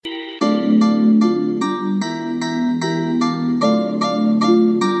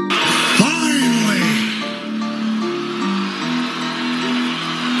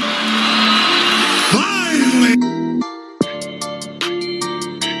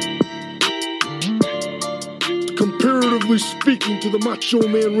Comparatively speaking to the Macho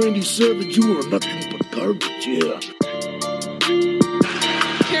Man Randy Savage, you are nothing but garbage, yeah.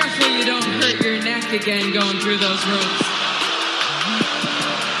 Careful you don't hurt your neck again going through those ropes.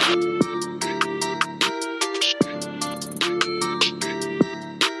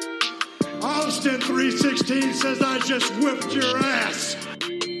 Austin 316 says I just whipped your ass.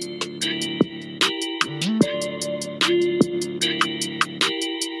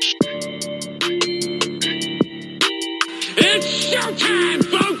 It's showtime,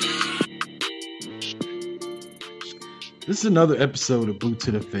 folks! This is another episode of Boot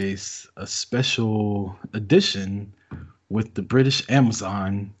to the Face, a special edition with the British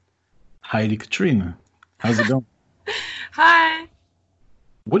Amazon, Heidi Katrina. How's it going? Hi.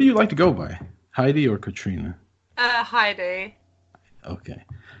 What do you like to go by? Heidi or Katrina? Heidi. Okay.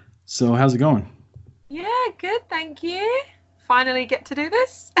 So how's it going? Yeah, good, thank you. Finally get to do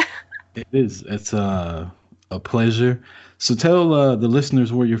this. It is. It's a pleasure. So tell the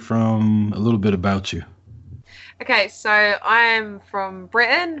listeners where you're from, a little bit about you. Okay, so I'm from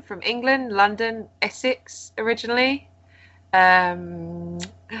Britain, from England, London, Essex originally. Somehow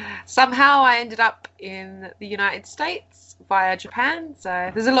I ended up in the United States via Japan,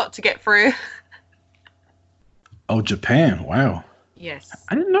 so there's a lot to get through. Oh, Japan. Wow. Yes.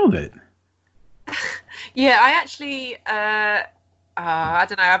 I didn't know that. Yeah, I actually, I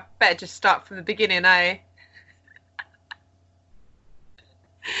don't know, I better just start from the beginning, eh?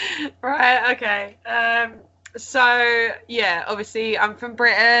 Right, okay. So, yeah, obviously I'm from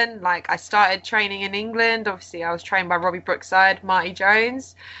Britain. Like, I started training in England. Obviously, I was trained by Robbie Brookside, Marty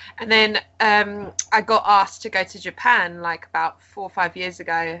Jones. And then I got asked to go to Japan, like, about 4 or 5 years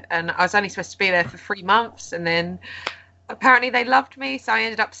ago. And I was only supposed to be there for 3 months. And then apparently they loved me. So I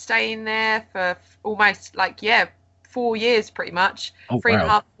ended up staying there for almost, 4 years pretty much. Oh,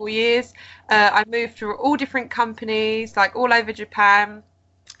 3.5, 4 years. I moved through all different companies, like, all over Japan.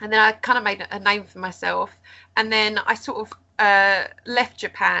 And then I kind of made a name for myself. And then I sort of left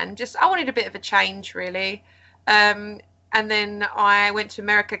Japan. I wanted a bit of a change, really. And then I went to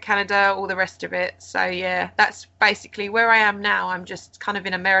America, Canada, all the rest of it. So, yeah, that's basically where I am now. I'm just kind of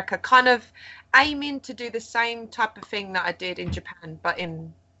in America, kind of aiming to do the same type of thing that I did in Japan, but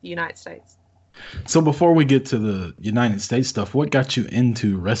in the United States. So before we get to the United States stuff, what got you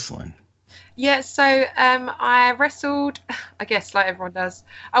into wrestling? Yeah, so I wrestled, I guess, like everyone does.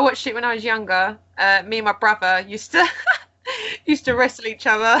 I watched it when I was younger. Me and my brother used to wrestle each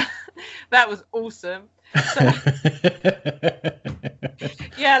other. That was awesome. So,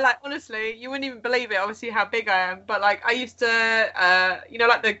 yeah, like, honestly, you wouldn't even believe it, obviously, how big I am. But, like, I used to,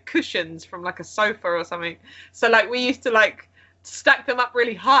 like the cushions from, like, a sofa or something. So, like, we used to, like, stack them up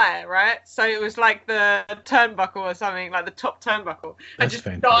really high, right? So it was like the turnbuckle or something, like the top turnbuckle. And just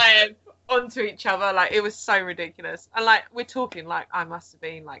dive onto each other. Like, it was so ridiculous. And, like, we're talking, like, I must have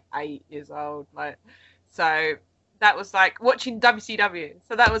been, like, 8 years old. Like, so that was, like, watching WCW.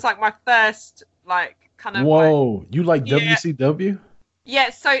 So that was, like, my first, like, kind of, Whoa, you like WCW? Yeah,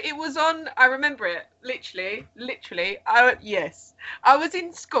 so it was on, I remember it, literally, yes. I was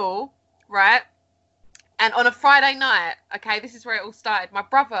in school, right? And on a Friday night, okay, this is where it all started. My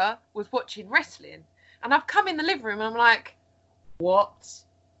brother was watching wrestling. And I've come in the living room and I'm like, what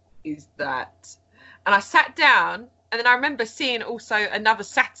is that? And I sat down, and then I remember seeing also another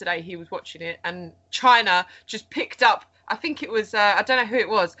Saturday he was watching it, and China just picked up, I think it was, I don't know who it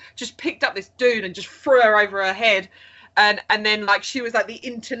was, just picked up this dude and just threw her over her head. And then, like, she was like the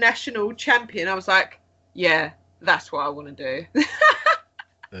international champion. I was like, yeah, that's what I want to do.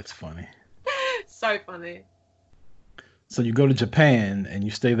 That's funny. So funny. So you go to Japan and you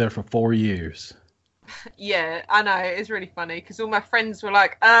stay there for 4 years. Yeah, I know. It's really funny because all my friends were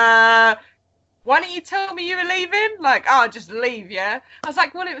like, why didn't you tell me you were leaving? Like, oh, just leave, yeah? I was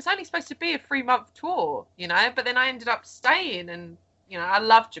like, well, it was only supposed to be a 3-month tour, you know? But then I ended up staying and, you know, I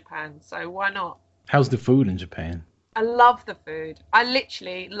love Japan, so why not? How's the food in Japan? I love the food. I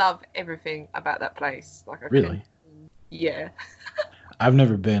literally love everything about that place. Like, Really? Yeah. I've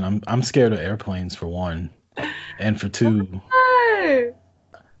never been. I'm scared of airplanes, for one. And for two... No.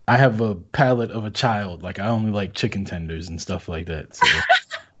 I have a palate of a child. Like, I only like chicken tenders and stuff like that. So.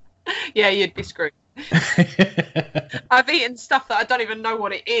 Yeah, you'd be screwed. I've eaten stuff that I don't even know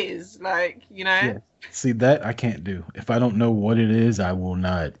what it is. Like, you know? Yeah. See, that I can't do. If I don't know what it is, I will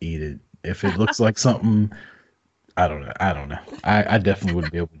not eat it. If it looks like something, I don't know. I definitely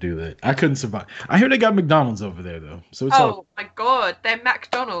wouldn't be able to do that. I couldn't survive. I hear they got McDonald's over there, though. So it's my God. Their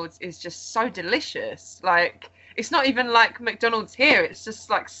McDonald's is just so delicious. Like... It's not even like McDonald's here. It's just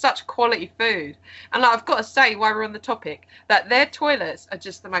like such quality food. And like, I've got to say, while we're on the topic, that their toilets are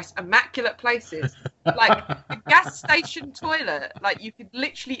just the most immaculate places. Like the gas station toilet, like you could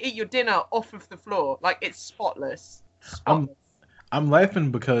literally eat your dinner off of the floor. Like it's spotless. I'm Spotless. I'm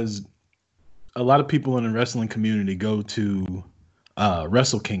laughing because a lot of people in the wrestling community go to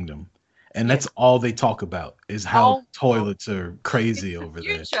Wrestle Kingdom, and Yes. that's all they talk about is how Oh, toilets are crazy it's the over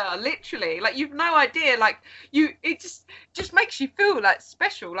there. future, literally. Like you've no idea. Like it just makes you feel like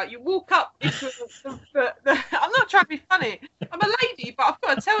special. Like you walk up into I'm not trying to be funny. I'm a lady, but I've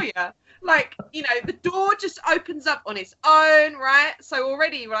got to tell you, like the door just opens up on its own, right? So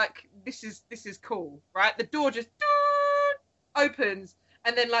already, like this is cool, right? The door just opens.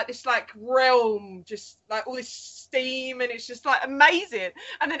 And then like this like realm, just like all this steam, and it's just like amazing.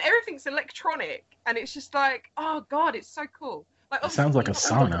 And then everything's electronic, and it's just like, oh god, it's so cool. Like It sounds like a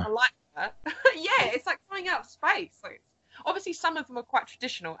obviously, not all of them sauna. are like that. Yeah, it's like something out of space. Like obviously some of them are quite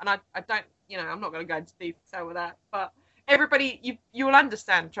traditional, and I don't, I'm not going to go into detail with that, but everybody, you will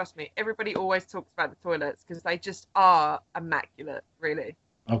understand. Trust me, everybody always talks about the toilets because they just are immaculate, really.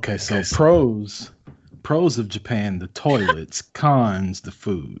 Okay, so pros of Japan: the toilets, cons, the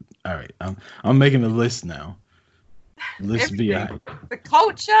food. All right, I'm making a list now. List be Everything. The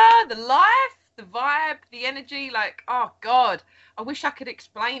culture, the life, the vibe, the energy. Like, oh god, I wish I could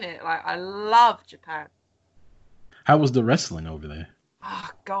explain it. Like, I love Japan. How was the wrestling over there? Oh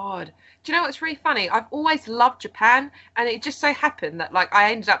god, do you know what's really funny? I've always loved Japan, and it just so happened that like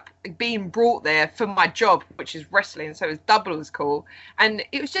I ended up being brought there for my job, which is wrestling, so it was double as cool. And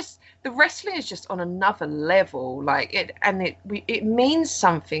it was just the wrestling is just on another level, like it means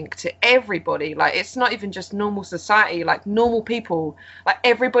something to everybody. Like it's not even just normal society, like normal people, like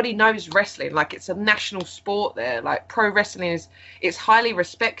everybody knows wrestling. Like it's a national sport there. Like pro wrestling it's highly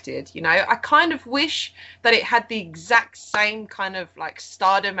respected. I kind of wish that it had the exact same kind of like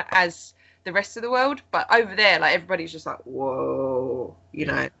stardom as the rest of the world, but over there, like everybody's just like, whoa,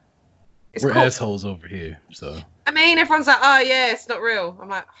 It's We're cool. assholes over here, so I mean, everyone's like, oh yeah, it's not real. I'm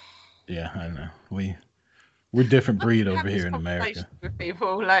like, yeah, I know. We're different breed have over this here in America. conversation with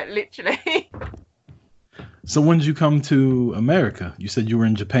people, like literally. So when did you come to America? You said you were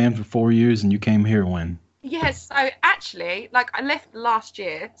in Japan for 4 years and you came here when? Yes, so actually, like I left last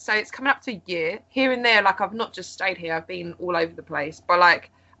year, so it's coming up to a year. Here and there, like I've not just stayed here, I've been all over the place. But like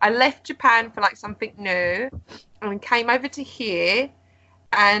I left Japan for like something new and came over to here.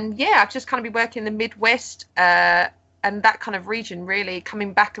 And yeah, I've just kind of been working in the Midwest and that kind of region, really,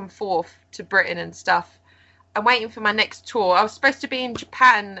 coming back and forth to Britain and stuff. I'm waiting for my next tour. I was supposed to be in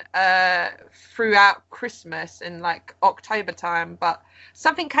Japan throughout Christmas in like October time, but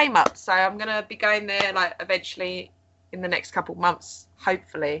something came up, so I'm gonna be going there like eventually in the next couple of months,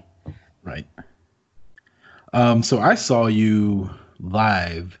 hopefully. Right. So I saw you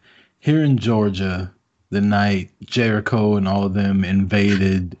live here in Georgia the night Jericho and all of them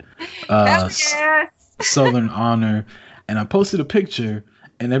invaded Hell yes! Southern Honor, and I posted a picture,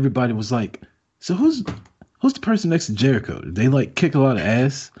 and everybody was like, "So who's the person next to Jericho? Did they like kick a lot of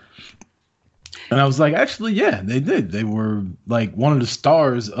ass?" And I was like, "Actually, yeah, they did. They were like one of the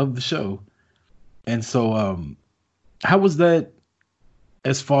stars of the show." And so, how was that?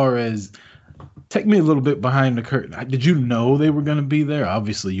 As far as take me a little bit behind the curtain. Did you know they were going to be there?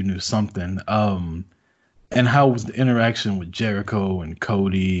 Obviously, you knew something. And how was the interaction with Jericho and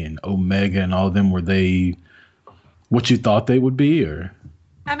Cody and Omega and all of them? Were they what you thought they would be, or?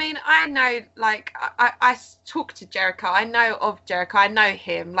 I mean, I know, like, I talk to Jericho. I know of Jericho. I know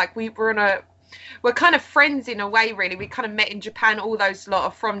him. Like, we're kind of friends in a way, really. We kind of met in Japan. All those lot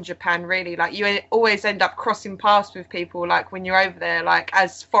are from Japan, really. Like, you always end up crossing paths with people, like, when you're over there, like,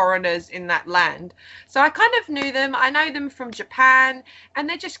 as foreigners in that land. So I kind of knew them. I know them from Japan, and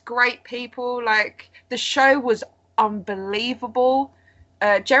they're just great people. Like, the show was unbelievable.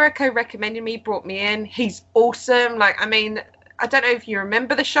 Jericho recommended me, brought me in. He's awesome. Like, I mean, I don't know if you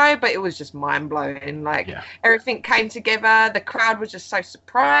remember the show, but it was just mind-blowing. Like, Yeah. Everything came together. The crowd was just so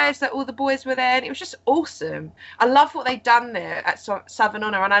surprised that all the boys were there. And it was just awesome. I love what they've done there at Southern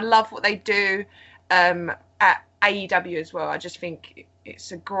Honor, and I love what they do at AEW as well. I just think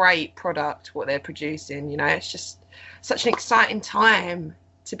it's a great product, what they're producing. It's just such an exciting time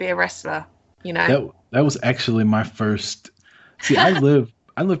to be a wrestler, That was actually my first. See, I live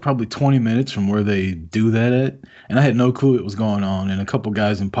probably 20 minutes from where they do that at, and I had no clue it was going on. And a couple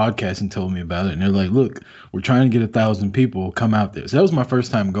guys in podcasting told me about it, and they're like, "Look, we're trying to get 1,000 people come out there." So that was my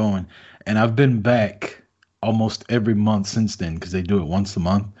first time going, and I've been back almost every month since then because they do it once a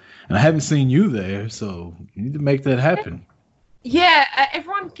month, and I haven't seen you there, so you need to make that happen. Yeah,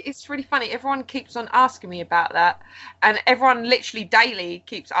 everyone, it's really funny. Everyone keeps on asking me about that. And everyone literally daily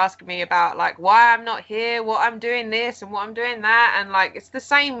keeps asking me about like why I'm not here, what I'm doing this and what I'm doing that. And like it's the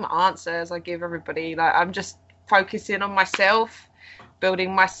same answer as I give everybody. Like I'm just focusing on myself,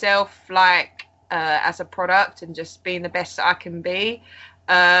 building myself like as a product and just being the best that I can be.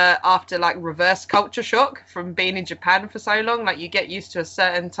 After like reverse culture shock from being in Japan for so long, like you get used to a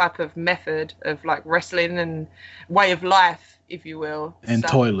certain type of method of like wrestling and way of life, if you will. And So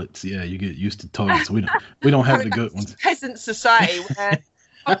toilets, yeah, you get used to toilets. We don't I have mean, the like, good this ones. peasant society where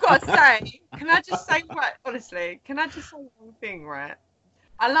I've got to say, can I just say, right, honestly, can I just say one thing, right?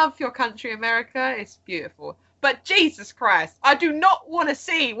 I love your country, America. It's beautiful. But Jesus Christ, I do not want to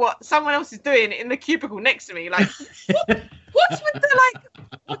see what someone else is doing in the cubicle next to me. Like, what, what's with the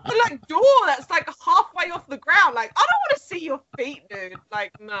like door that's like halfway off the ground? Like, I don't want to see your feet, dude.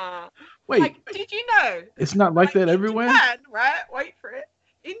 Like, nah. Wait, Like, did you know? it's not like Like that in everywhere? Japan, right? Wait for it.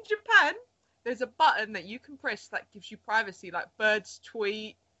 In Japan, there's a button that you can press that gives you privacy. Like birds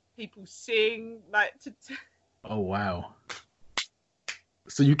tweet, people sing. Like, Oh wow.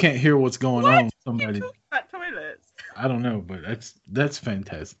 So you can't hear what's going why on with do you keep somebody. talking about toilets? I don't know, but that's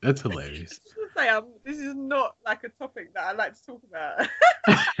fantastic. That's hilarious. Just to say, this is not like a topic that I like to talk about.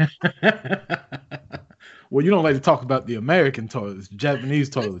 Well, you don't like to talk about the American toilets. Japanese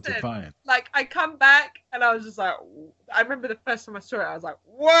toilets are Listen, fine. like I come back and I was just like, I remember the first time I saw it, I was like,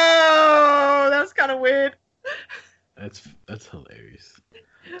 whoa, that's kind of weird. That's hilarious.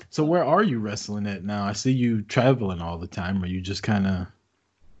 So where are you wrestling at now? I see you traveling all the time. Or you just kind of?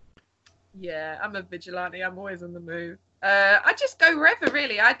 Yeah, I'm a vigilante. I'm always on the move. I just go wherever,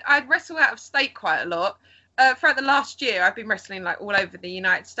 really. I wrestle out of state quite a lot. Throughout the last year, I've been wrestling like all over the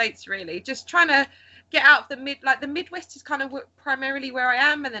United States, really. Just trying to get out of the Midwest is kind of primarily where I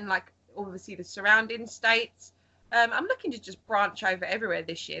am, and then like obviously the surrounding states. I'm looking to just branch over everywhere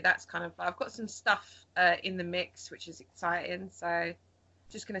this year. That's kind of I've got some stuff in the mix, which is exciting. So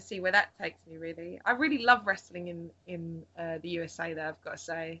just gonna see where that takes me. Really, I really love wrestling in the USA. Though I've got to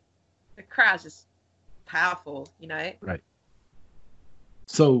say. The crowd's just powerful, you know. Right.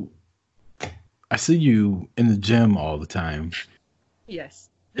 So I see you in the gym all the time. Yes.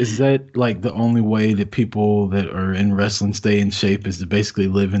 Is that like the only way that people that are in wrestling stay in shape is to basically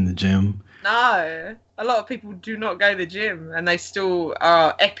live in the gym? No, a lot of people do not go to the gym and they still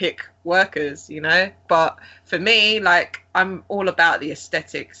are epic workers, you know. But for me, like, I'm all about the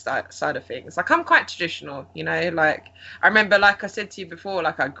aesthetic side of things. Like, I'm quite traditional, you know. Like, I remember, like I said to you before,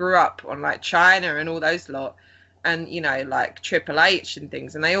 like, I grew up on like China and all those lot, and you know, like Triple H and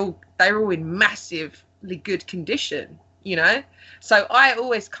things, and they were all in massively good condition, you know. So I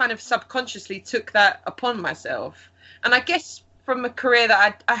always kind of subconsciously took that upon myself, and I guess from a career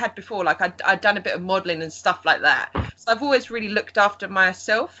that I had before, like I'd done a bit of modeling and stuff like that. So I've always really looked after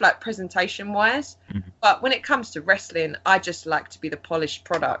myself, like presentation wise. Mm-hmm. But when it comes to wrestling, I just like to be the polished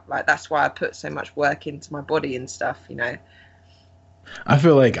product. Like that's why I put so much work into my body and stuff, you know. I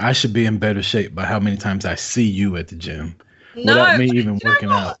feel like I should be in better shape by how many times I see you at the gym without No, me do even you know working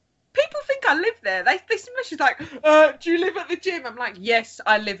what? out. People think I live there. They see me, she's like, do you live at the gym? I'm like, yes,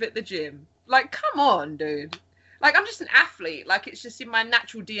 I live at the gym. Like, come on, dude. Like, I'm just an athlete. Like, it's just in my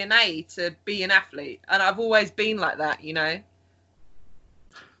natural DNA to be an athlete. And I've always been like that, you know?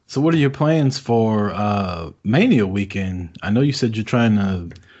 So what are your plans for Mania weekend? I know you said you're trying to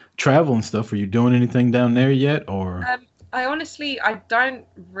travel and stuff. Are you doing anything down there yet, or? I don't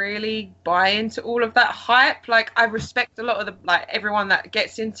really buy into all of that hype. Like, I respect a lot of everyone that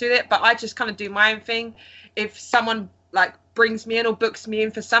gets into it, but I just kind of do my own thing. If someone like brings me in or books me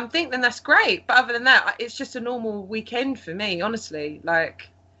in for something, then that's great. But other than that, it's just a normal weekend for me, honestly. Like,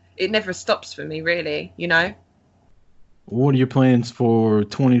 it never stops for me, really, you know? What are your plans for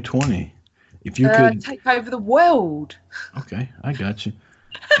 2020? If you could take over the world. Okay, I got you.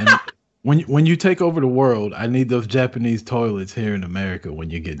 And when you take over the world, I need those Japanese toilets here in America when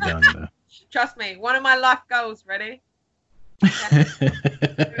you get done though. Trust me, one of my life goals. Ready?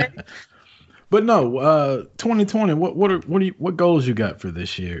 But no, 2020. What goals you got for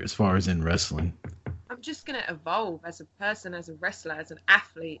this year as far as in wrestling? I'm just gonna evolve as a person, as a wrestler, as an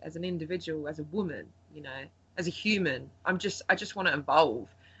athlete, as an individual, as a woman. You know, as a human. I just want to evolve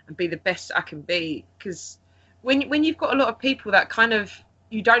and be the best I can be. Because when you've got a lot of people that kind of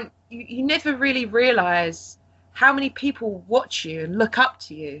you never really realize how many people watch you and look up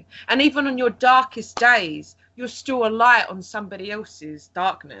to you, and even on your darkest days you're still a light on somebody else's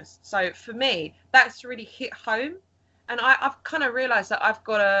darkness. So for me, that's really hit home, and I've kind of realized that I've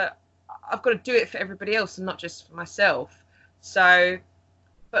got to do it for everybody else and not just for myself. So,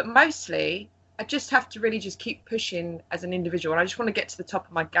 but mostly I just have to really just keep pushing as an individual. I just want to get to the top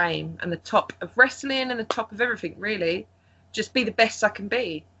of my game and the top of wrestling and the top of everything, really. Just be the best I can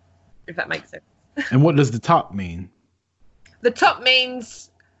be, if that makes sense. And what does the top mean? The top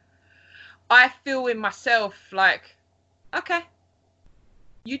means I feel in myself like, okay,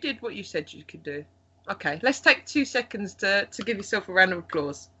 you did what you said you could do. Okay, let's take 2 seconds to give yourself a round of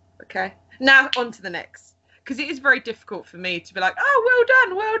applause. Okay, now on to the next. Because it is very difficult for me to be like, oh,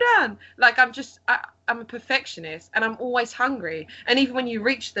 well done. Like, I'm a perfectionist and I'm always hungry. And even when you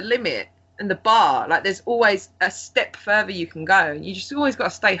reach the limit and the bar, like, there's always a step further you can go. You just always got to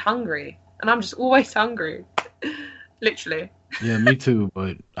stay hungry. And I'm just always hungry. Literally. Yeah, me too,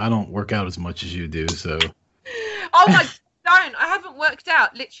 but I don't work out as much as you do, so. Oh my, don't. I haven't worked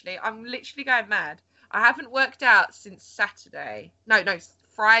out, literally. I'm literally going mad. I haven't worked out since Saturday. No,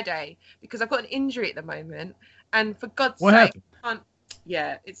 Friday, because I've got an injury at the moment. And for God's sake, happened?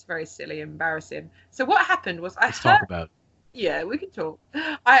 Yeah, it's very silly and embarrassing. So what happened was Let's talk about it. Yeah, we can talk.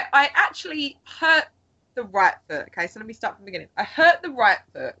 I actually hurt the right foot. Okay, so let me start from the beginning. I hurt the right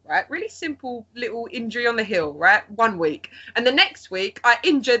foot, right? Really simple little injury on the heel, right? 1 week. And the next week, I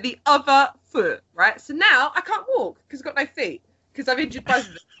injured the other foot, right? So now I can't walk because I've got no feet because I've injured both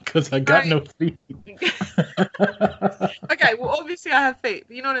of them. Because I got no feet. Okay, well, obviously I have feet,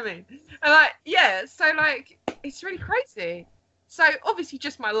 but you know what I mean? And like, yeah, so like, it's really crazy. So obviously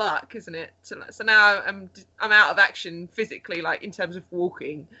just my luck, isn't it? So now I'm out of action physically, like in terms of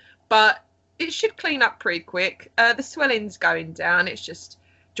walking, but it should clean up pretty quick. The swelling's going down. It's just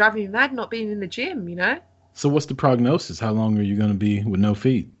driving me mad not being in the gym, you know? So what's the prognosis? How long are you going to be with no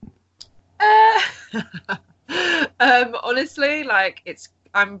feet? Honestly, like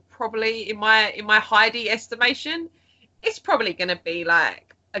I'm probably in my Heidi estimation, it's probably going to be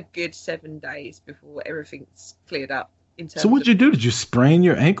like a good 7 days before everything's cleared up. So what'd you do? Did you sprain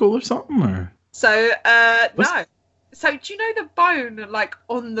your ankle or something? Or no. So do you know the bone like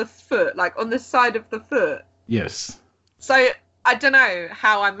on the foot, like on the side of the foot? Yes. So I don't know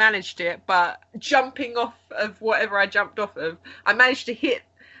how I managed it, but jumping off of whatever I jumped off of, I managed to hit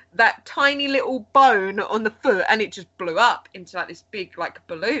that tiny little bone on the foot, and it just blew up into like this big like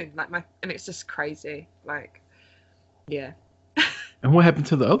balloon, and it's just crazy. Like, yeah. And what happened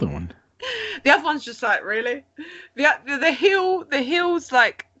to the other one? The other one's just like, really? The heel's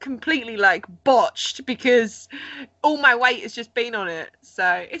like completely like botched because all my weight has just been on it.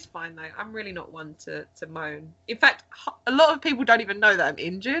 So it's fine though. I'm really not one to moan. In fact, a lot of people don't even know that I'm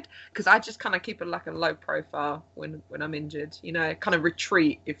injured because I just kind of keep a low profile when I'm injured, you know, kind of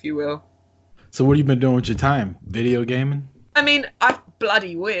retreat, if you will. So what have you been doing with your time? Video gaming? I mean, I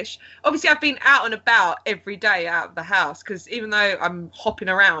bloody wish. Obviously, I've been out and about every day out of the house because even though I'm hopping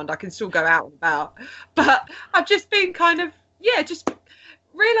around, I can still go out and about. But I've just been kind of, just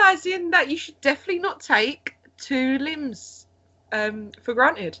realising that you should definitely not take 2 limbs for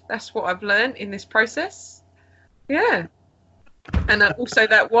granted. That's what I've learned in this process. Yeah. And also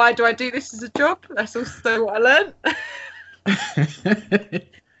that why do I do this as a job? That's also what I learned.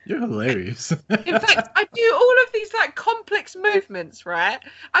 You're hilarious. In fact, I do all of these like complex movements, right?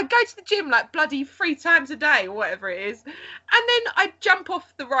 I go to the gym like bloody 3 times a day or whatever it is. And then I jump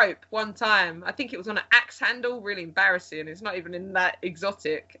off the rope one time. I think it was on an axe handle, really embarrassing. It's not even in that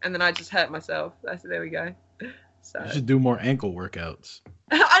exotic. And then I just hurt myself. There we go. So you should do more ankle workouts.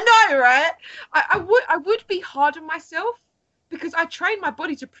 I know, right? I would be hard on myself because I train my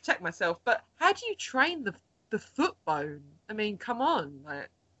body to protect myself. But how do you train the foot bone? I mean, come on, like.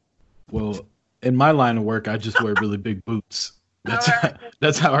 Well, in my line of work, I just wear really big boots.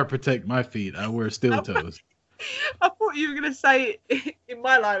 That's how I protect my feet. I wear steel toes. I thought you were going to say, in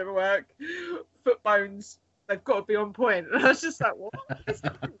my line of work, foot bones, they've got to be on point. And I was just like, what?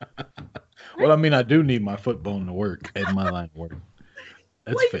 Well, I mean, I do need my foot bone to work in my line of work.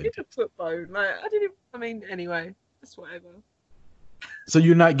 That's what fantastic. is a foot bone? Like, anyway, it's whatever. So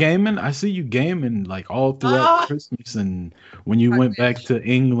you're not gaming? I see you gaming like all throughout Christmas and when you went back to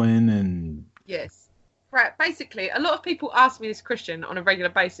England and... Yes. Right, basically, a lot of people ask me this question on a regular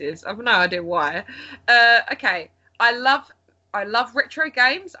basis. I've no idea why. Okay, I love retro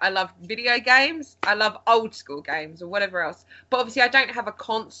games. I love video games. I love old school games or whatever else. But obviously I don't have a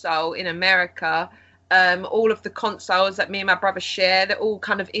console in America. All of the consoles that me and my brother share, they're all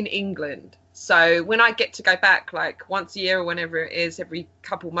kind of in England. So when I get to go back, like once a year or whenever it is, every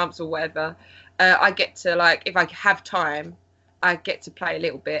couple months or whatever, I get to, like, if I have time, I get to play a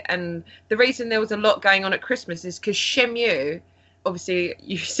little bit. And the reason there was a lot going on at Christmas is because Shenmue, obviously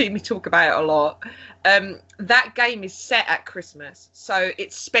you see me talk about it a lot, that game is set at Christmas. So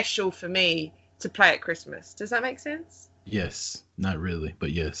it's special for me to play at Christmas. Does that make sense? Yes. Not really,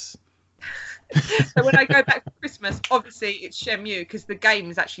 but yes. So when I go back for Christmas, obviously it's Shenmue because the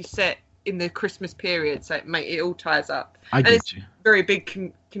game is actually set in the Christmas period, so it all ties up. I get you. A very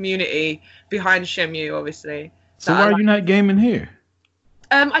big community behind Shenmue, obviously. So why are you not gaming here?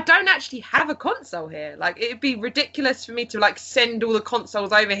 I don't actually have a console here. Like, it'd be ridiculous for me to like send all the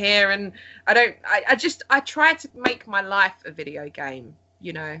consoles over here, and I try to make my life a video game.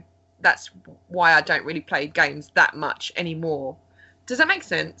 You know, that's why I don't really play games that much anymore. Does that make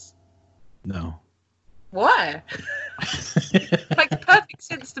sense? No. Why? Makes perfect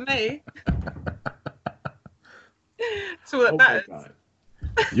sense to me. That's all that matters.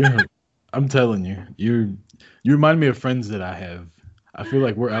 My God. I'm telling you, you remind me of friends that I have. I feel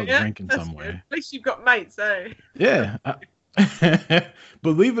like we're out drinking somewhere. Good. At least you've got mates, eh? Yeah.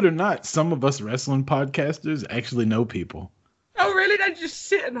 Believe it or not, some of us wrestling podcasters actually know people. Oh, really? They just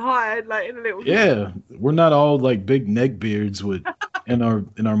sit and hide, like in a little. Yeah, we're not all like big neck beards with in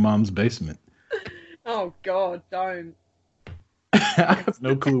our mom's basement. Oh God, don't. I have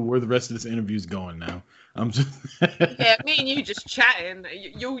no clue where the rest of this interview is going now. I'm just yeah, me and you just chatting.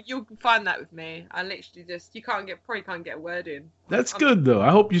 You'll find that with me. I literally just probably can't get a word in. That's good though.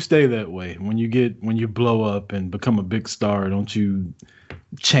 I hope you stay that way. When you blow up and become a big star, don't you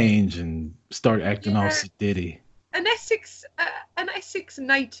change and start acting all sedity. An Essex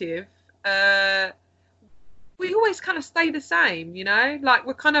native. We always kind of stay the same, you know. Like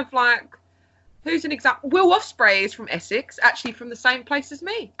we're kind of like. Who's an example? Will Ospreay is from Essex, actually from the same place as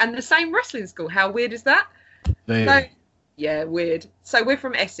me, and the same wrestling school. How weird is that? So, yeah, weird. So we're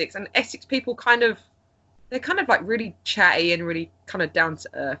from Essex, and Essex people they're kind of like really chatty and really kind of down to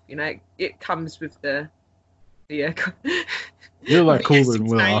earth. You know, it comes with the You're like cooler than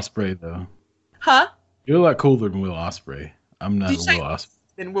Will Ospreay, though. Huh? You're like cooler than Will Ospreay. I'm not a Will Ospreay.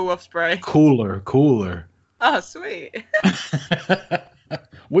 Than Will Ospreay. Cooler. Oh, sweet.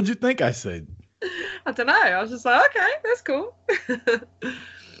 What'd you think I said? I don't know. I was just like, okay, that's cool.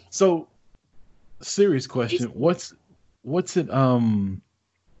 So, serious question. What's it?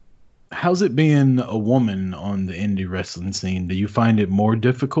 How's it being a woman on the indie wrestling scene? Do you find it more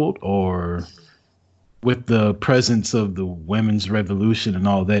difficult, or with the presence of the women's revolution and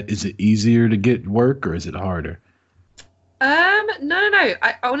all that, is it easier to get work, or is it harder? No.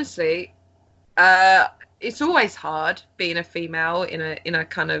 I honestly, it's always hard being a female in a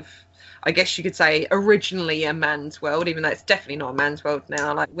kind of, I guess you could say, originally a man's world, even though it's definitely not a man's world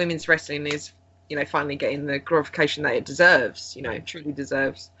now. Like, women's wrestling is, you know, finally getting the glorification that it deserves, you know, truly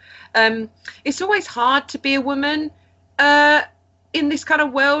deserves. It's always hard to be a woman in this kind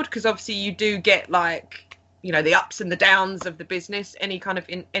of world, because obviously you do get, like, you know, the ups and the downs of the business, any kind of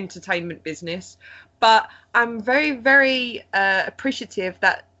entertainment business. But I'm very, very appreciative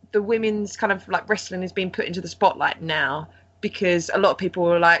that the women's kind of like wrestling is being put into the spotlight now, because a lot of people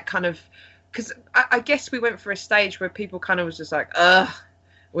were like kind of, because I guess we went for a stage where people kind of was just like, ugh,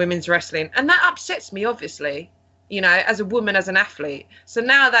 women's wrestling. And that upsets me, obviously, you know, as a woman, as an athlete. So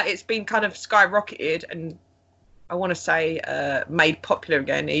now that it's been kind of skyrocketed and I want to say made popular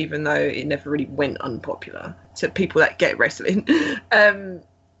again, even though it never really went unpopular to people that get wrestling.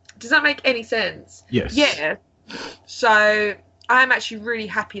 Does that make any sense? Yes. Yeah. So I'm actually really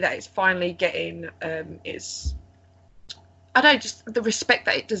happy that it's finally getting just the respect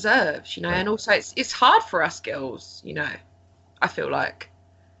that it deserves, you know. And also it's hard for us girls, you know, I feel like.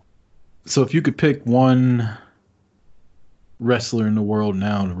 So if you could pick one wrestler in the world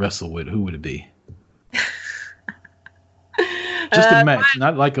now to wrestle with, who would it be? Just a match,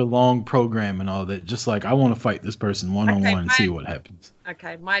 not like a long program and all that. Just like, I want to fight this person one-on-one and see what happens.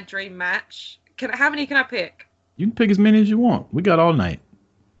 Okay, my dream match. How many can I pick? You can pick as many as you want. We got all night.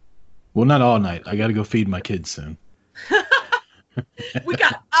 Well, not all night. I got to go feed my kids soon. We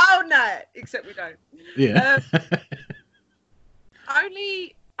got all night, except we don't. Yeah.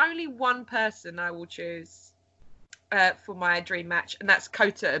 Only one person I will choose for my dream match, and that's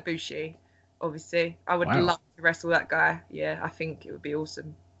Kota Ibushi. Obviously, I would love to wrestle that guy. Yeah, I think it would be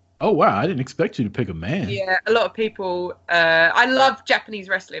awesome. Oh, wow. I didn't expect you to pick a man. Yeah, a lot of people... I love Japanese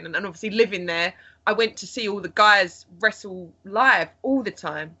wrestling, and obviously living there, I went to see all the guys wrestle live all the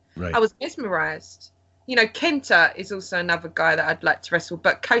time. Right. I was mesmerized. You know, Kenta is also another guy that I'd like to wrestle,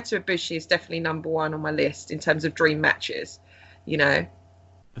 but Kota Ibushi is definitely number one on my list in terms of dream matches, you know.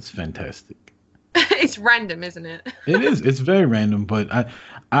 That's fantastic. It's random, isn't it? It is. It's very random, but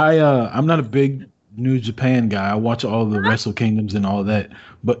I'm not a big New Japan guy. I watch all the Wrestle Kingdoms and all that,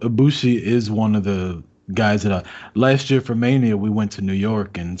 but Ibushi is one of the guys that last year for Mania we went to New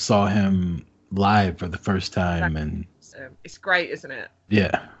York and saw him live for the first time, and so it's great, isn't it?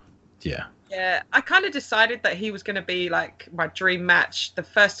 Yeah. Yeah, I kind of decided that he was going to be like my dream match the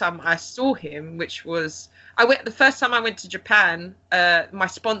first time I saw him, which was the first time I went to Japan. My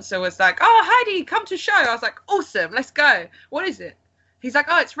sponsor was like, "Oh, Heidi, come to show." I was like, "Awesome, let's go. What is it?" He's like,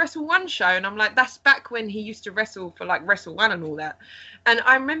 "Oh, it's Wrestle One show," and I'm like, "That's back when he used to wrestle for like Wrestle One and all that." And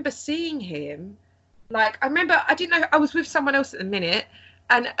I remember seeing him. Like, I remember I didn't know, I was with someone else at the minute,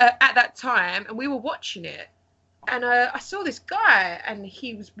 and at that time, and we were watching it. And I saw this guy, and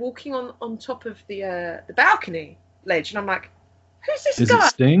he was walking on top of the balcony ledge, and I'm like, "Who's this guy?" Is it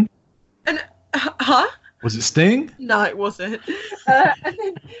Sting? And huh? Was it Sting? No, it wasn't. And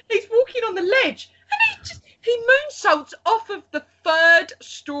then he's walking on the ledge, and he moonsaults off of the third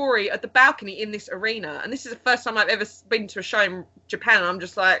story of the balcony in this arena. And this is the first time I've ever been to a show in Japan, and I'm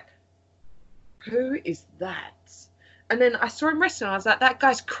just like, "Who is that?" And then I saw him wrestling, and I was like, "That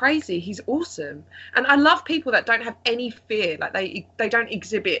guy's crazy. He's awesome." And I love people that don't have any fear. Like, they don't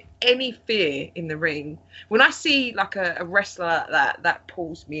exhibit any fear in the ring. When I see, like, a wrestler like that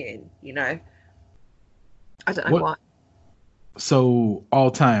pulls me in, you know? I don't know why. So,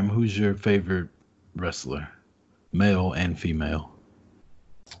 all time, who's your favorite wrestler? Male and female?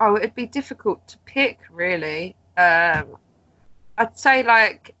 Oh, it'd be difficult to pick, really. I'd say,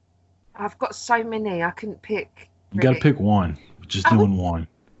 like, I've got so many. I couldn't pick. You got to pick one. Just doing one.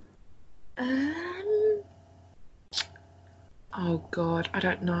 Oh God, I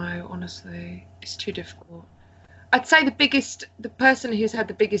don't know. Honestly, it's too difficult. I'd say the person who's had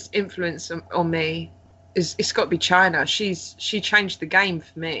the biggest influence on me it's got to be China. She changed the game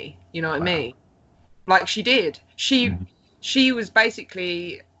for me. You know what I mean? Like she did. She was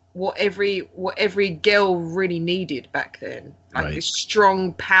basically what every girl really needed back then. Like this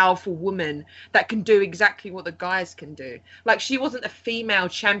strong, powerful woman that can do exactly what the guys can do. Like she wasn't a female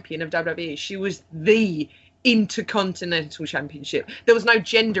champion of WWE. She was the Intercontinental Championship. There was no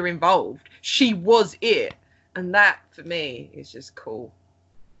gender involved. She was it. And that, for me, is just cool.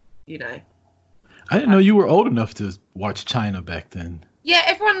 You know? I didn't know you were old enough to watch China back then. Yeah,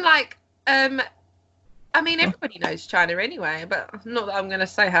 everyone I mean, everybody knows China anyway, but not that I'm going to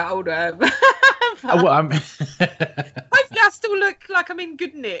say how old I am. Hopefully I still look like I'm in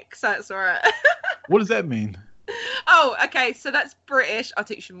good nick, so that's all right. What does that mean? Oh, okay, so that's British. I'll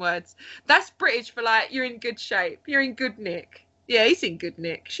teach you some words. That's British for like, you're in good shape. You're in good nick. Yeah, he's in good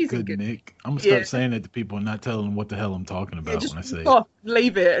nick. She's in good nick. I'm going to start saying that to people and not telling them what the hell I'm talking about when I say it.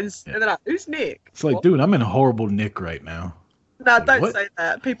 Leave it. And they're like, who's Nick? It's like, dude, I'm in a horrible nick right now. No, like, don't say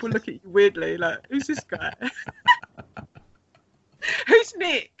that. People look at you weirdly, like, who's this guy? Who's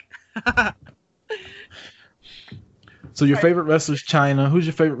Nick? So your favorite wrestler's China. Who's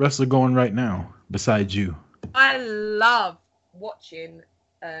your favorite wrestler going right now besides you? I love watching,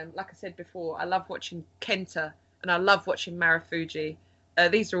 like I said before, I love watching Kenta and I love watching Marufuji.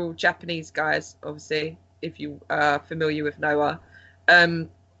 These are all Japanese guys, obviously, if you are familiar with Noah.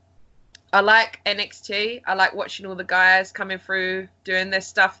 I like NXT. I like watching all the guys coming through, doing their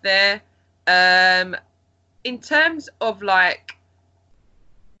stuff there. In terms of like,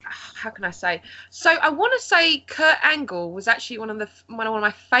 how can I say? So I want to say Kurt Angle was actually one of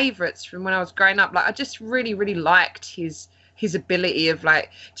my favorites from when I was growing up. Like I just really, really liked his ability of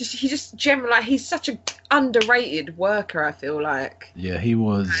like, he just generally, like, he's such an underrated worker, I feel like. Yeah, he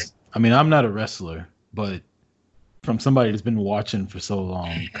was. I mean, I'm not a wrestler, but from somebody that's been watching for so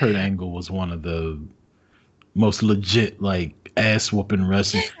long, Kurt Angle was one of the most legit, like, ass-whooping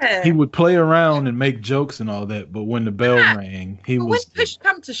wrestlers. Yeah. He would play around and make jokes and all that, but when the bell rang, when push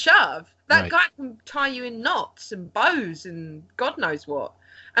come to shove, that guy can tie you in knots and bows and God knows what.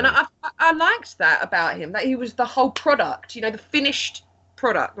 And I liked that about him, that he was the whole product, you know, the finished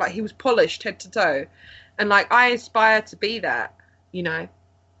product. Like, he was polished head to toe. And, like, I aspire to be that, you know.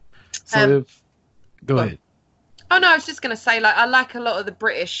 So go ahead. Oh no, I was just gonna say, like, I like a lot of the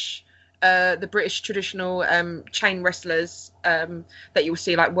British traditional chain wrestlers that you'll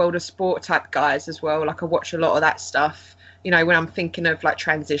see, like World of Sport type guys as well. Like I watch a lot of that stuff, you know, when I'm thinking of like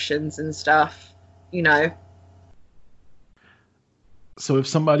transitions and stuff, you know. So if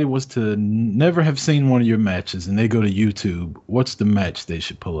somebody was to never have seen one of your matches and they go to YouTube, what's the match they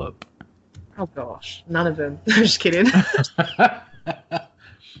should pull up? Oh gosh, none of them. I'm just kidding.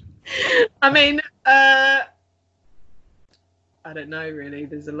 I mean, I don't know really.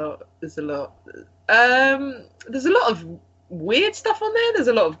 There's a lot of weird stuff on there. There's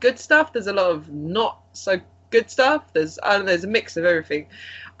a lot of good stuff. There's a lot of not so good stuff. There's a mix of everything.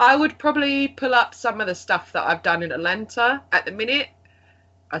 I would probably pull up some of the stuff that I've done in Atlanta at the minute.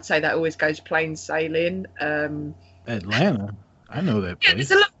 I'd say that always goes plain sailing. Atlanta? I know that place.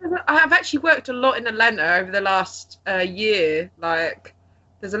 Yeah, I've actually worked a lot in Atlanta over the last year. Like,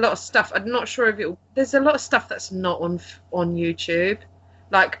 There's a lot of stuff. I'm not sure if it. There's a lot of stuff that's not on YouTube.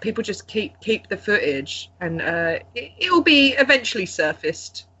 Like people just keep the footage, and it'll be eventually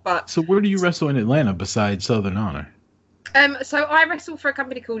surfaced. But So where do you wrestle in Atlanta besides Southern Honor? so I wrestle for a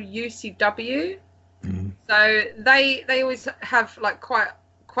company called UCW. Mm-hmm. So they always have like quite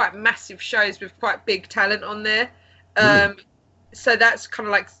massive shows with quite big talent on there. Really? So that's kind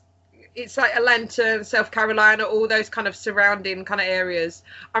of like, it's like Atlanta, South Carolina, all those kind of surrounding kind of areas.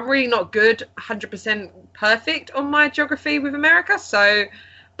 I'm really not good, 100% perfect on my geography with America. So,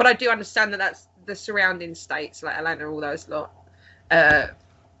 but I do understand that that's the surrounding states, like Atlanta, all those lot,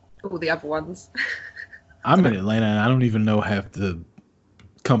 all the other ones. I'm in Atlanta, and I don't even know half the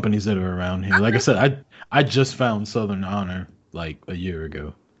companies that are around here. Like I said, I just found Southern Honor like a year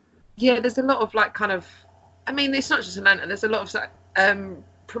ago. Yeah, there's a lot of like kind of, I mean, it's not just Atlanta. There's a lot of like,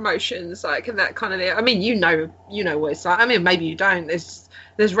 promotions like and that kind of thing. I mean, you know what it's like. I mean, maybe you don't.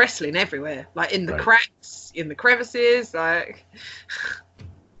 There's wrestling everywhere, like in the cracks, in the crevices, like.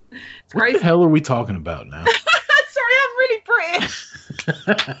 It's crazy. What the hell are we talking about now? Sorry, I'm really British.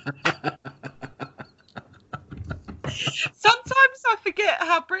 Sometimes I forget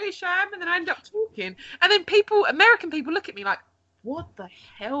how British I am, and then I end up talking, and then American people look at me like, "What the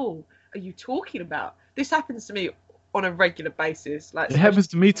hell are you talking about?" This happens to me on a regular basis. Like it happens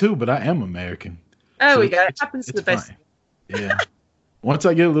to me too, but I am American. There we go. It happens to the best. Yeah. Once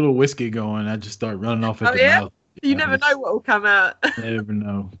I get a little whiskey going, I just start running off at the mouth. You never know what will come out. I never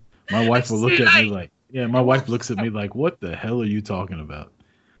know. My wife will look at me like, my wife looks at me like, what the hell are you talking about?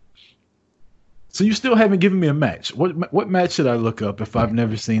 So you still haven't given me a match. What match should I look up if I've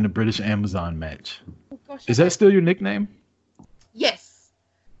never seen a British Amazon match? Oh, gosh, is that still your nickname? Yes.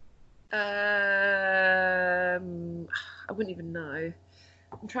 I wouldn't even know.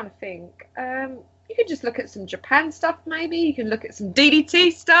 I'm trying to think. You could just look at some Japan stuff, maybe. You can look at some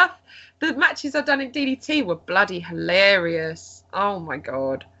DDT stuff. The matches I've done in DDT were bloody hilarious. Oh my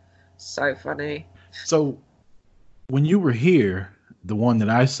god, so funny. So, when you were here, the one that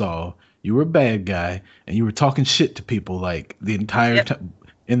I saw, you were a bad guy, and you were talking shit to people like the entire time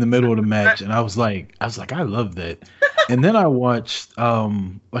in the middle of the match, and I was like, I love that. And then I watched,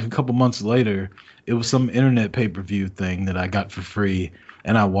 like a couple months later, it was some internet pay-per-view thing that I got for free,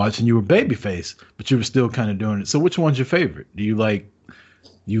 and I watched, and you were babyface, but you were still kind of doing it. So which one's your favorite? Do you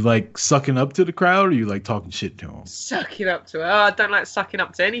like sucking up to the crowd, or you like talking shit to them? Sucking up to it. Oh, I don't like sucking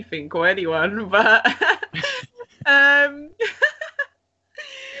up to anything or anyone, but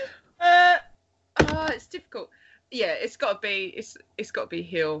it's difficult. Yeah, it's got to be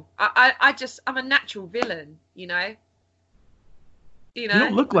heel. I'm a natural villain, you know. You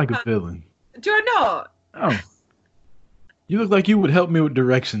don't look like a villain. Do I not? Oh. You look like you would help me with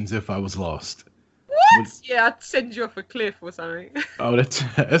directions if I was lost. What? Yeah, I'd send you off a cliff or something. Oh,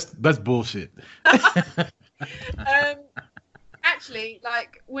 that's bullshit. Actually,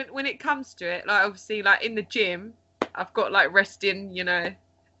 like when it comes to it, like obviously, like in the gym, I've got like resting, you know,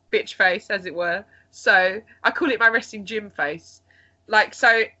 bitch face, as it were. So I call it my resting gym face. Like,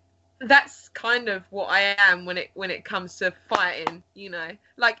 so that's kind of what I am when it comes to fighting, you know.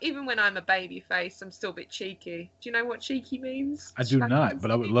 Like, even when I'm a baby face, I'm still a bit cheeky. Do you know what cheeky means? I do not, but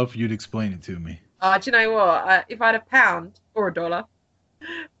I would love for you to explain it to me. Oh, do you know what? If I had £1 or $1,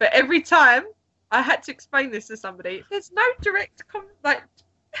 but every time I had to explain this to somebody, there's no direct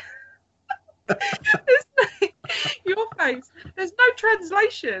your face. There's no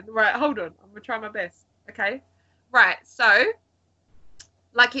translation. Right, hold on. I'm gonna try my best. Okay. Right, so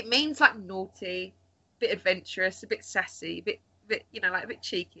like it means like naughty, a bit adventurous, a bit sassy, a bit you know, like a bit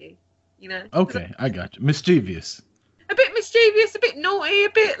cheeky, you know. Okay, I got you. Mischievous. A bit mischievous, a bit naughty, a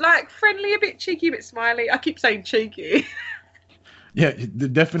bit like friendly, a bit cheeky, a bit smiley. I keep saying cheeky. Yeah, the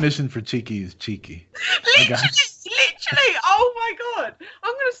definition for cheeky is cheeky. Literally, oh my god.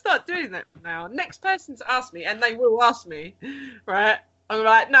 I'm going to start doing that from now. Next person to ask me, and they will ask me, right? I'm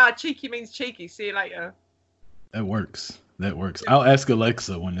like, nah, cheeky means cheeky. See you later. That works. I'll ask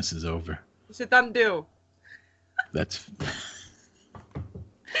Alexa when this is over. It's a done deal. That's...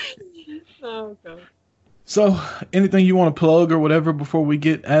 Oh, God. So, anything you want to plug or whatever before we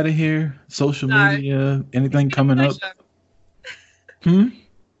get out of here? Social media, anything coming up?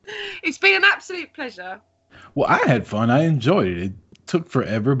 It's been an absolute pleasure. Well, I had fun. I enjoyed it. It took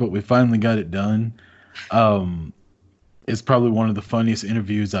forever, but we finally got it done. It's probably one of the funniest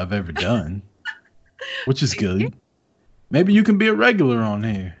interviews I've ever done, which is good. Maybe you can be a regular on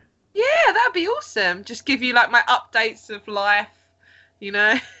here. Yeah, that'd be awesome. Just give you like my updates of life, you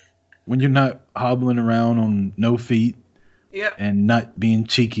know. When you're not hobbling around on no feet. Yep. And not being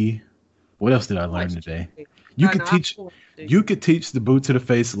cheeky. What else did I learn today? You No, could no, teach. I'm You could teach the boot to the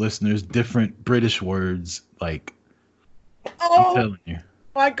face listeners different British words. Like I'm Oh telling you.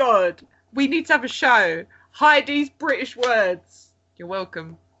 my god, we need to have a show. Heidi's British words. You're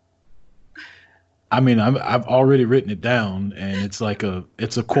welcome. I mean, I've already written it down, and it's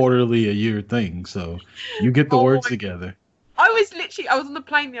a quarterly a year thing. So you get the Oh words my- together. I was on the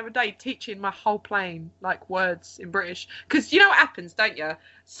plane the other day teaching my whole plane like words in British, because you know what happens, don't you?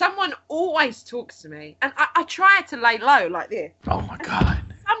 Someone always talks to me, and I try to lay low like this. Oh my god.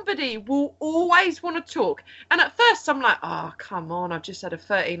 Somebody will always want to talk, and at first I'm like, oh come on, I've just had a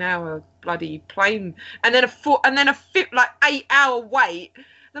 13-hour bloody plane, and then a 8-hour wait.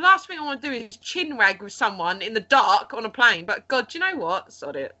 The last thing I want to do is chinwag with someone in the dark on a plane. But God, do you know what?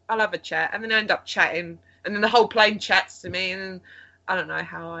 Sod it. I'll have a chat, and then I end up chatting, and then the whole plane chats to me, and then I don't know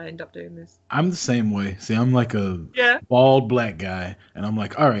how I end up doing this. I'm the same way. See, I'm like a Yeah. bald black guy, and I'm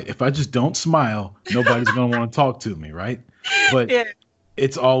like, all right, if I just don't smile, nobody's gonna want to talk to me, right? But Yeah.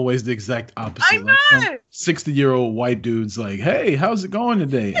 it's always the exact opposite. I Like some know. 60-year-old white dude's like, hey, how's it going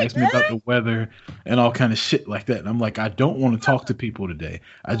today? Ask me about the weather and all kind of shit like that. And I'm like, I don't want to talk to people today.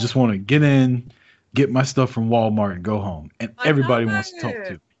 I just want to get in, get my stuff from Walmart and go home. And I everybody know. wants to talk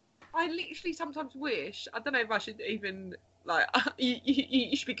to me. I literally sometimes wish, I don't know if I should even, like,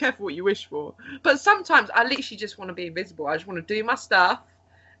 you should be careful what you wish for. But sometimes I literally just want to be invisible. I just want to do my stuff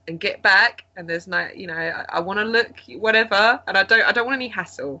and get back, and there's no, you know, I want to look whatever, and I don't want any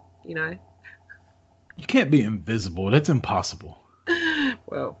hassle, you know. You can't be invisible. That's impossible.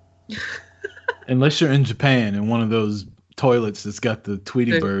 Well, Unless you're in Japan and one of those toilets that's got the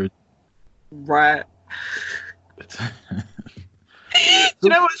Tweety bird. right. You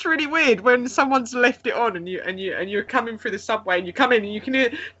know what's really weird? When someone's left it on and you're coming through the subway and you come in and you can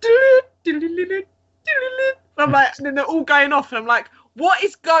hear I'm like, and then they're all going off and I'm like, what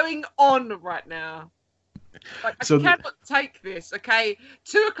is going on right now? Like, I cannot take this, okay?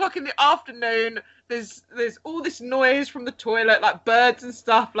 2:00 in the afternoon, there's all this noise from the toilet, like birds and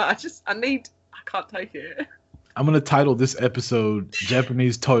stuff. Like I can't take it. I'm gonna title this episode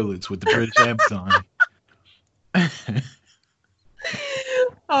Japanese Toilets with the British Amazon.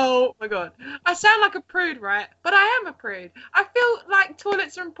 Oh my god. I sound like a prude, right? But I am a prude. I feel like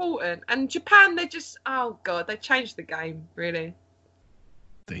toilets are important. And Japan, they just, oh god, they changed the game, really.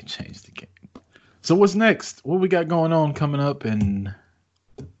 They changed the game. So what's next? What we got going on coming up? And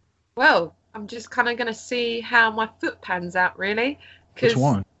well, I'm just kind of going to see how my foot pans out, really. Which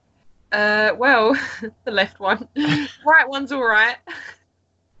one? Well, the left one. Right one's all right.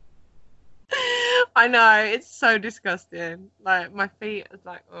 I know, it's so disgusting. Like, my feet is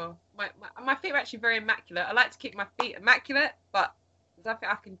like, oh. My feet are actually very immaculate. I like to keep my feet immaculate, but there's nothing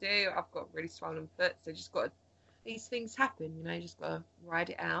I can do. I've got really swollen foot, so just got to, these things happen, you know, you just got to ride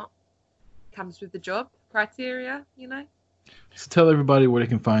it out. Comes with the job criteria, you know. So tell everybody where they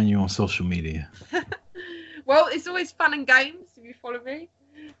can find you on social media. Well, it's always fun and games if you follow me.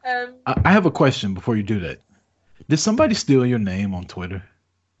 I have a question before you do that. Did somebody steal your name on Twitter?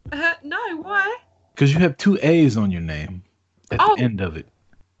 No, why? Because you have 2 A's on your name at the end of it.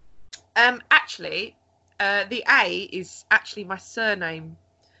 Actually, the A is actually my surname.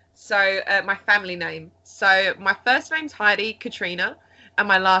 So, my family name. So, my first name's Heidi, Katrina, and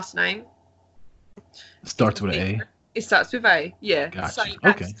my last name starts with A. It starts with A, yeah. Gotcha. So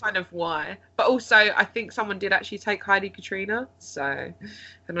that's kind of why. But also, I think someone did actually take Heidi Katrina. So, I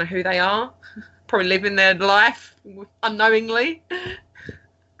don't know who they are. Probably living their life unknowingly.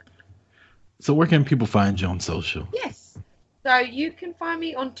 So where can people find you on social? Yes. So you can find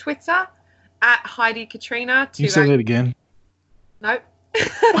me on Twitter at Heidi Katrina. Can you say that again? Nope.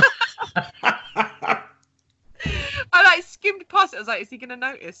 I like skimmed past it. I was like, is he going to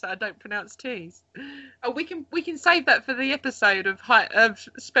notice that I don't pronounce T's? Oh, we can save that for the episode of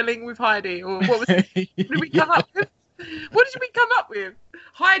spelling with Heidi, or what was it? What did we come up with? What did we come up with?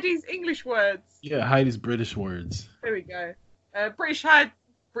 Heidi's English words. Yeah, Heidi's British words. There we go. British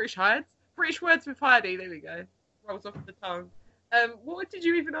words with Heidi. There we go. Rolls off the tongue. What did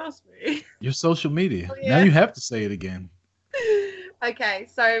you even ask me? Your social media. Oh, yeah. Now you have to say it again. Okay,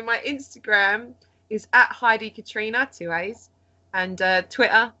 so my Instagram is at Heidi Katrina, 2 A's, and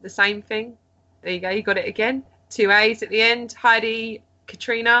Twitter, the same thing. There you go, you got it again. 2 A's at the end. Heidi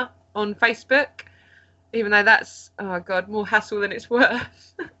Katrina on Facebook, even though that's, oh god, more hassle than it's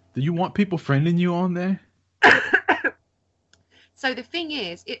worth. Do you want people friending you on there? So the thing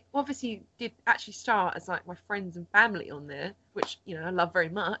is, it obviously did actually start as like my friends and family on there, which, you know, I love very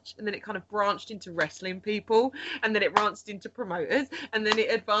much. And then it kind of branched into wrestling people, and then it branched into promoters, and then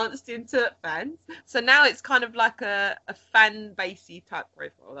it advanced into fans. So now it's kind of like a fan-basey type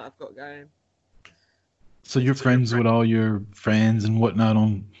profile that I've got going. So you're friends with all your friends and whatnot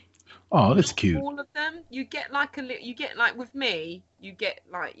on. Oh, that's Not cute. all of them. You get like you get like with me, you get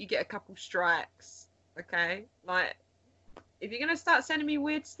a couple strikes. Okay, like if you're gonna start sending me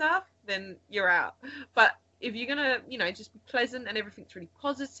weird stuff, then you're out. But if you're gonna, just be pleasant and everything's really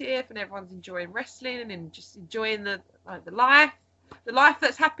positive and everyone's enjoying wrestling and just enjoying the life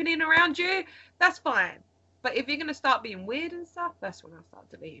that's happening around you, that's fine. But if you're gonna start being weird and stuff, that's when I start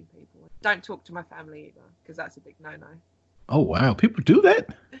deleting people. Don't talk to my family either, because that's a big no-no. Oh wow, people do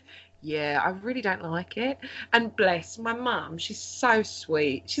that. Yeah, I really don't like it. And bless my mum, she's so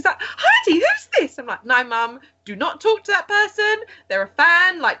sweet. She's like, Heidi, who's this? I'm like, no, mum, do not talk to that person. They're a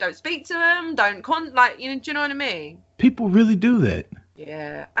fan. Like, don't speak to them. Do you know what I mean? People really do that.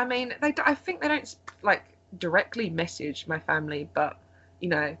 Yeah, I mean, I think they don't like directly message my family, but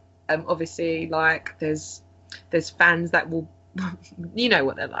obviously, like, there's fans that will, you know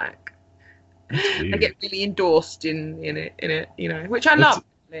what they're like. They get really endorsed in it, which I love.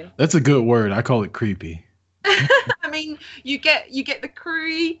 That's a good word. I call it creepy. I mean, you get the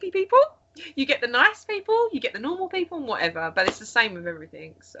creepy people, you get the nice people, you get the normal people, and whatever. But it's the same with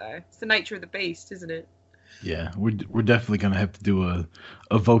everything. So it's the nature of the beast, isn't it? Yeah, we're definitely gonna have to do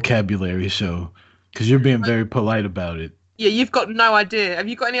a vocabulary show because you're being very polite about it. Yeah, you've got no idea. Have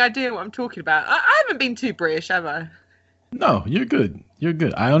you got any idea what I'm talking about? I haven't been too British, have I? No, you're good. You're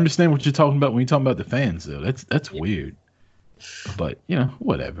good. I understand what you're talking about when you're talking about the fans, though. That's weird. But,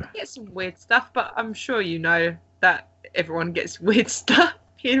 whatever. Get some weird stuff, but I'm sure you know that everyone gets weird stuff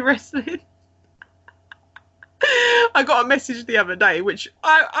in wrestling. I got a message the other day, which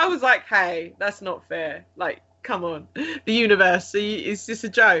I was like, hey, that's not fair. Like, come on. The universe, is this a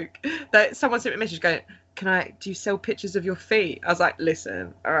joke? That someone sent me a message going, do you sell pictures of your feet? I was like,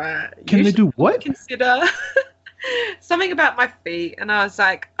 listen, all right. Can they do what? Consider something about my feet. And I was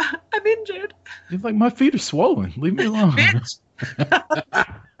like, I'm injured. You're like, my feet are swollen. Leave me alone. Bitch.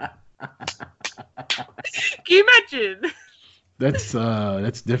 Can you imagine? That's different.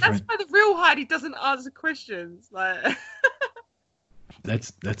 That's why the real Heidi doesn't answer questions. Like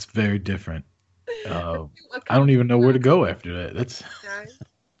that's very different. I don't even know where to go after that. That's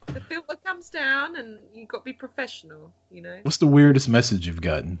the filter comes down, and you've got to be professional. What's the weirdest message you've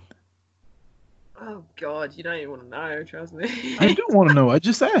gotten? Oh God, you don't even want to know. Trust me. I do want to know. I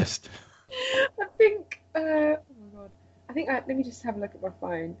just asked. I think. Oh my God. Let me just have a look at my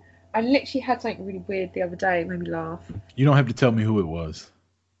phone. I literally had something really weird the other day. It made me laugh. You don't have to tell me who it was.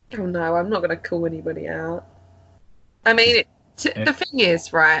 Oh no, I'm not going to call anybody out. I mean, the thing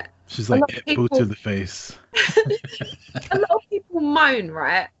is, right? She's like, boot to the face. A lot of people moan,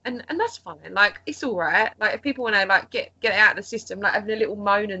 right? And that's fine. Like, it's all right. Like, if people want to like get it out of the system, like having a little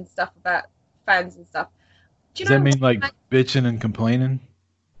moan and stuff about fans and stuff. Does that mean like bitching and complaining?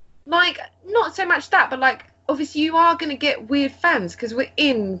 Like, not so much that, but like, obviously you are going to get weird fans because we're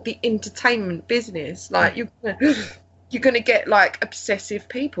in the entertainment business. Like, you're going to get like obsessive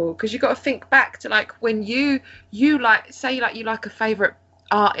people because you've got to think back to like when you like say like you like a favorite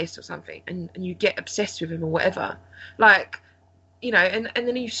artist or something and you get obsessed with him or whatever, like, and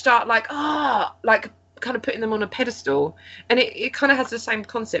then you start like like kind of putting them on a pedestal, and it kind of has the same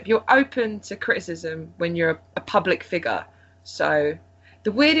concept. You're open to criticism when you're a public figure. So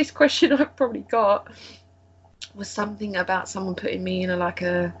the weirdest question I've probably got was something about someone putting me in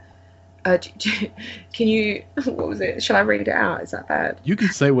can you, what was it? Shall I read it out? Is that bad? You can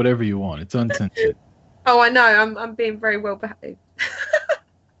say whatever you want. It's uncensored. Oh, I know. I'm being very well behaved.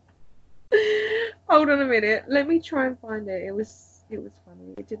 Hold on a minute. Let me try and find it. It was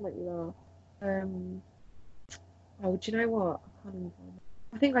funny. It did make me laugh. Oh, do you know what? I can't even find it.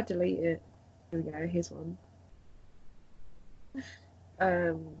 I think I deleted it. Here we go. Here's one. It's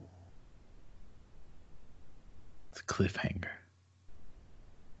a cliffhanger.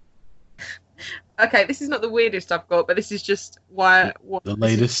 Okay, this is not the weirdest I've got, but this is just the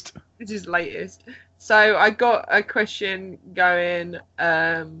latest. This is latest. So I got a question going.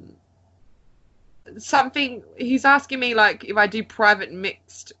 Something he's asking me like if I do private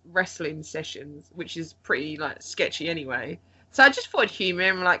mixed wrestling sessions, which is pretty like sketchy anyway. So I just thought I'd humour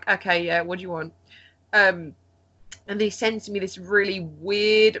him. Like, okay, yeah, what do you want? And he sends me this really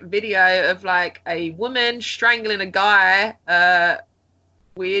weird video of like a woman strangling a guy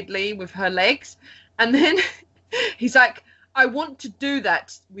weirdly with her legs, and then he's like, I want to do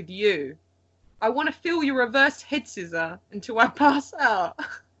that with you. I want to feel your reverse head scissor until I pass out.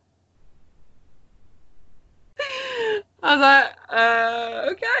 I was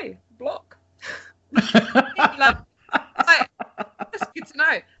like, okay, block. Like, That's good to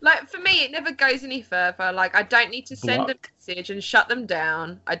know. Like, for me, it never goes any further. Like, I don't need to send a message and shut them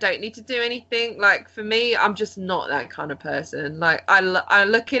down. I don't need to do anything. Like, for me, I'm just not that kind of person. Like, I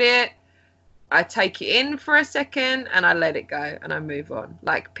look at it, I take it in for a second, and I let it go, and I move on.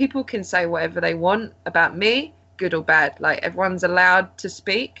 Like, people can say whatever they want about me, good or bad. Like, everyone's allowed to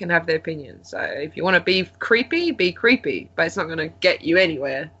speak and have their opinion. So if you want to be creepy, but it's not going to get you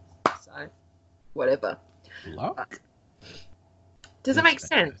anywhere. So, whatever. Does it make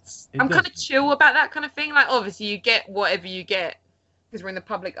sense? I'm kind of chill about that kind of thing. Like, obviously, you get whatever you get because we're in the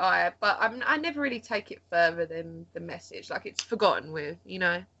public eye, but I never really take it further than the message. Like, it's forgotten with, you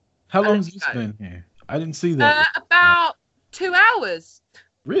know. How long has this been here? I didn't see that. About 2 hours.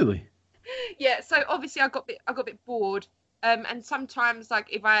 Really? Yeah. So obviously, I got a bit bored. And sometimes, like,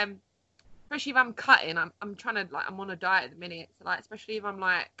 especially if I'm cutting, I'm trying to, like, I'm on a diet at the minute. So, like, especially if I'm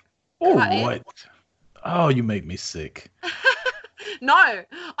like cutting. What? Oh, you make me sick. No,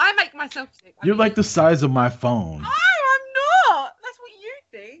 I make myself sick. You're like the size of my phone. No, I'm not. That's what you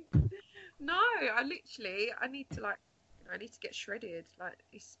think. No, I need to get shredded. Like,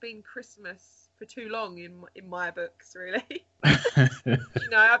 it's been Christmas for too long in my books, really. You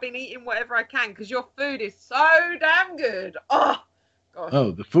know, I've been eating whatever I can because your food is so damn good. Oh, gosh.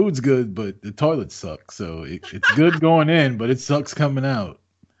 Oh, the food's good, but the toilets suck. So it's good going in, but it sucks coming out.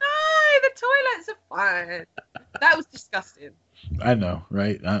 No, the toilets are fine. That was disgusting. I know,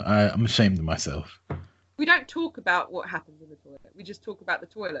 right? I'm ashamed of myself. We don't talk about what happens in the toilet. We just talk about the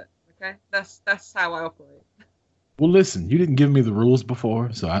toilet. Okay, that's how I operate. Well, listen, you didn't give me the rules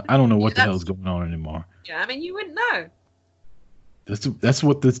before, so I don't know what the hell's going on anymore. Yeah, I mean, you wouldn't know. That's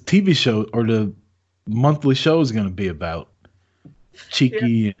what the TV show or the monthly show is going to be about.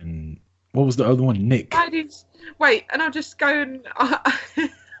 Cheeky and what was the other one? Nick. Wait, and I'll just go and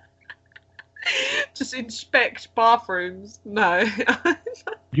just inspect bathrooms. No.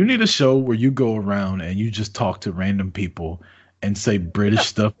 You need a show where you go around and you just talk to random people and say British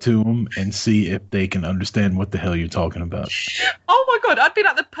stuff to them and see if they can understand what the hell you're talking about. Oh my God, I'd be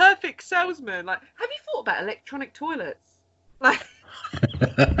like the perfect salesman. Like, have you thought about electronic toilets? Like,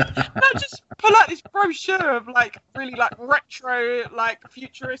 I just pull out this brochure of like really like retro, like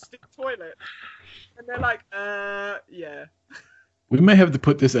futuristic toilet, and they're like, yeah. We may have to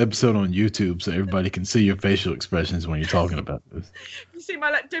put this episode on YouTube so everybody can see your facial expressions when you're talking about this. You see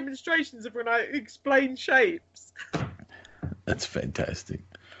my like demonstrations of when I explain shapes. That's fantastic.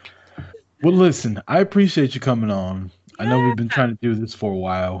 Well, listen, I appreciate you coming on. Yeah. I know we've been trying to do this for a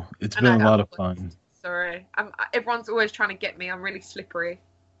while. It's been a lot of fun. Sorry. Everyone's always trying to get me. I'm really slippery.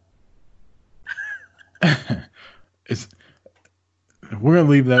 We're going to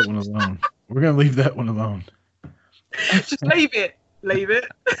leave that one alone. We're going to leave that one alone. Just leave it. Leave it.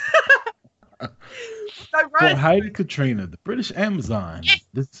 For Heidi, Katrina, the British Amazon.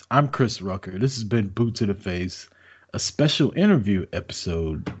 Yes. I'm Chris Rucker. This has been Boot to the Face, a special interview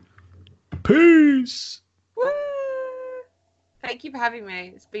episode. Peace. Woo! Thank you for having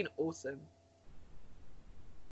me. It's been awesome.